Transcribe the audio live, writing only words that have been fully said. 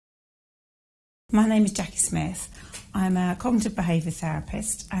My name is Jackie Smith. I'm a cognitive behaviour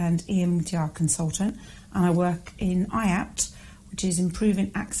therapist and EMDR consultant, and I work in IAPT, which is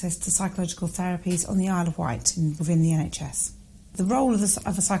improving access to psychological therapies on the Isle of Wight within the NHS. The role of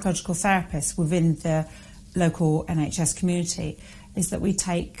a psychological therapist within the local NHS community is that we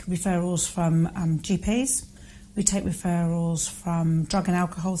take referrals from GPs, we take referrals from drug and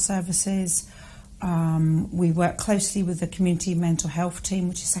alcohol services, we work closely with the community mental health team,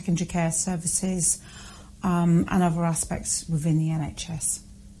 which is secondary care services, and other aspects within the NHS.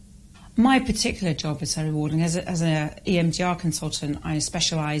 My particular job is so rewarding. As an EMDR consultant, I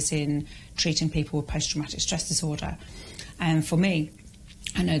specialise in treating people with post-traumatic stress disorder. And for me,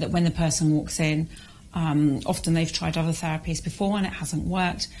 I know that when the person walks in, often they've tried other therapies before and it hasn't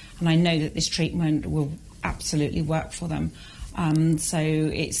worked, and I know that this treatment will absolutely work for them. So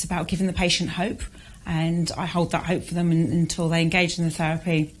it's about giving the patient hope, and I hold that hope for them until they engage in the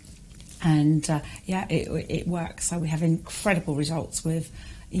therapy. And it works. So we have incredible results with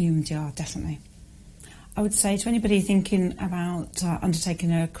EMDR, definitely. I would say to anybody thinking about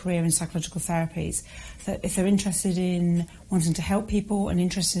undertaking a career in psychological therapies that if they're interested in wanting to help people and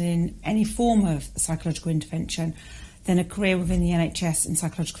interested in any form of psychological intervention, then a career within the NHS in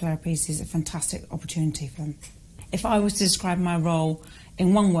psychological therapies is a fantastic opportunity for them. If I was to describe my role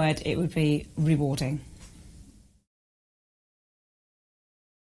in one word, it would be rewarding.